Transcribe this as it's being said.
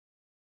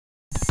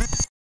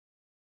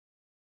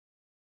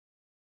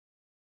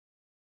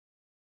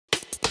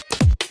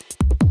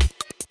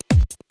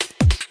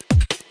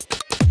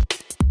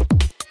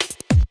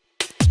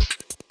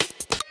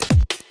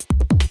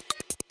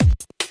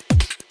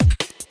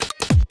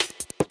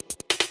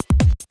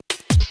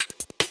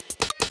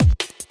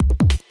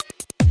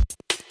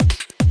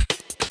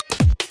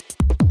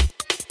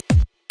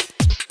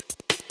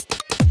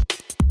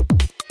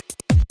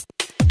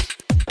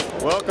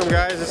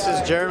this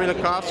is Jeremy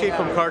Lukovsky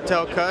from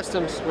Cartel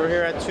Customs. We're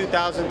here at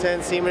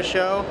 2010 SEMA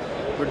show.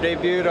 We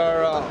debuted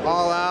our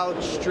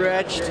all-out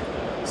stretched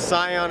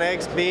Scion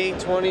XB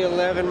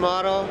 2011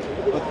 model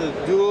with the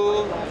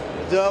dual,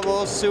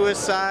 double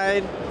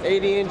suicide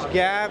 80-inch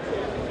gap.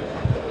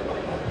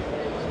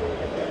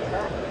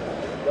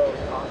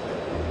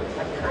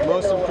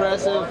 Most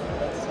impressive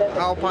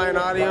Alpine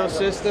audio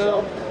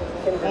system.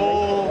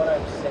 Full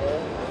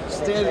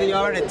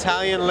state-of-the-art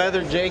Italian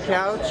leather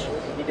J-couch.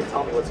 You can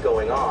tell me what's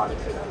going on.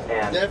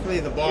 And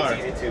definitely the bar.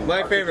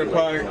 My favorite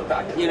part.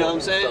 You know what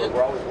I'm saying?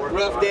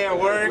 Rough day at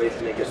work,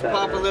 just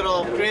pop a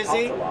little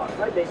frizzy,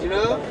 you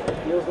know?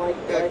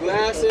 Got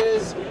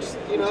glasses, just,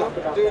 you know,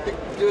 do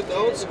it the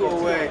old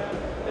school way.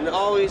 And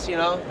always, you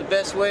know, the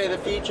best way of the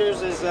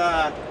features is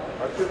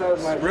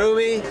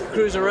roomy,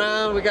 cruise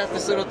around. We got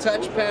this little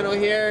touch panel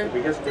here.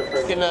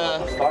 I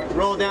can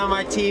roll down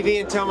my TV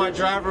and tell my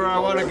driver where I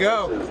want to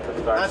go.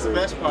 That's the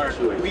best part.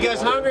 You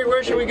guys hungry?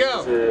 Where should we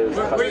go?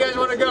 Where do you guys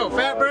want to go?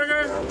 Fat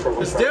Burger?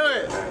 Let's do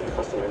it.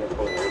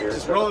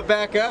 Just roll it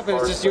back up and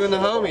it's just you and the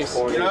homies,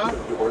 you know?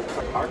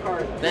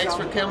 Thanks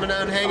for coming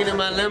out and hanging in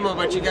my limo,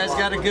 but you guys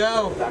gotta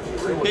go.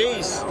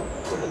 Peace.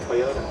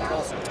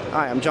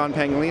 Hi, I'm John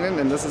Pangilinan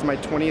and this is my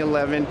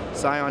 2011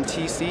 Scion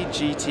TC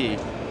GT.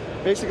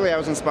 Basically, I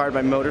was inspired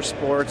by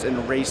motorsports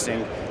and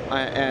racing,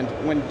 and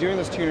when doing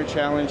this tuner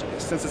challenge,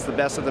 since it's the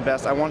best of the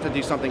best, I wanted to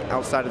do something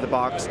outside of the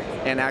box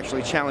and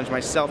actually challenge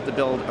myself to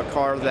build a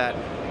car that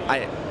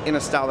in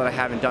a style that I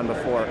haven't done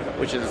before,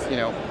 which is, you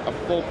know, a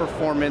full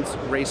performance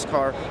race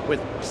car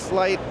with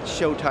slight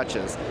show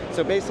touches.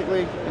 So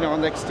basically, you know,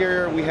 on the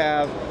exterior we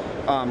have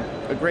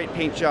a great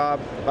paint job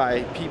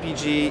by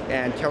PPG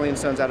and Kelly &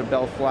 Sons out of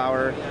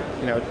Bellflower.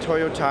 You know,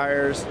 Toyo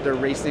tires, their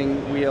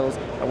racing wheels.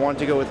 I wanted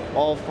to go with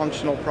all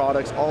functional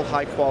products, all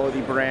high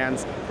quality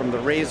brands, from the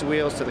raised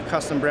wheels to the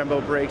custom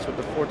Brembo brakes with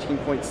the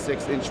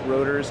 14.6-inch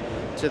rotors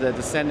to the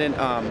Descendant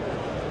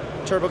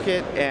turbo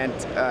kit and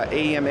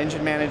AEM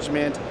engine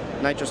management,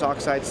 nitrous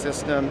oxide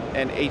system,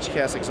 and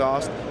HKS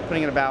exhaust,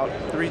 putting in about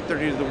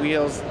 330 to the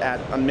wheels at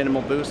a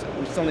minimal boost.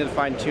 We still need to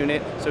fine tune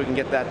it so we can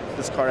get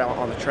this car out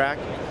on the track.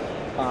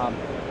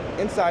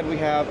 Inside we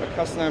have a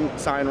custom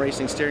Scion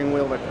Racing steering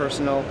wheel by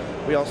Personal.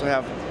 We also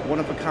have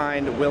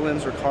one-of-a-kind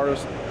Willens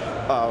Ricardo's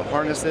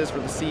harnesses for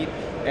the seat,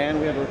 and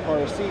we have a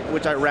Ricardo seat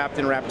which I wrapped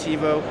in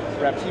Raptivo.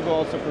 Raptivo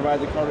also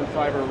provides the carbon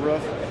fiber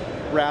roof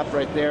wrap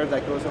right there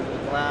that goes over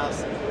the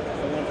glass. I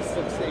want to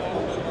still stay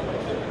functional.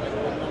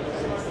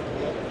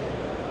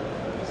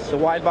 The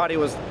wide body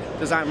was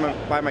designed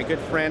by my good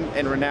friend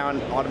and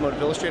renowned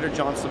automotive illustrator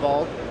John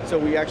Savald. So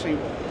we actually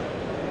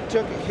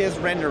took his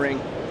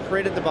rendering,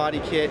 created the body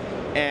kit,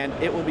 and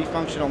it will be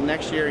functional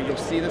next year. You'll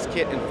see this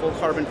kit in full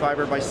carbon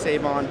fiber by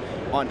Scion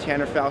on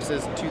Tanner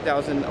Faust's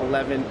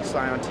 2011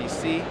 Scion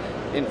TC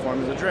in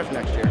Formula Drift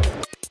next year.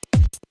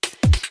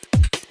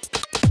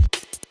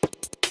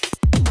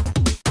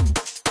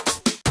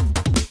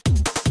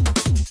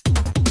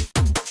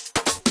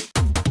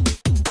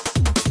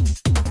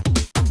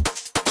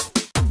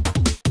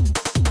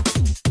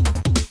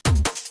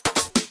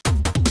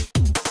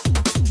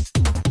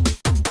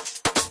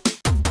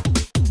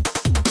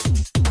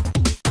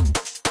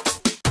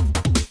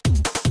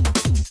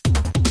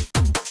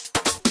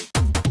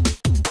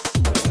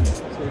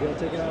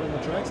 Take it out on the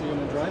tracks? Are you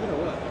going to drive it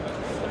or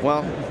what?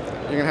 Well,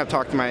 you're going to have to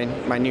talk to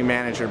my new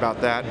manager about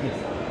that.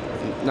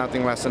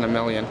 Nothing less than $1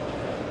 million.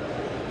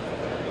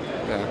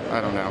 Yeah,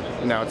 I don't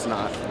know. No, it's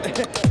not.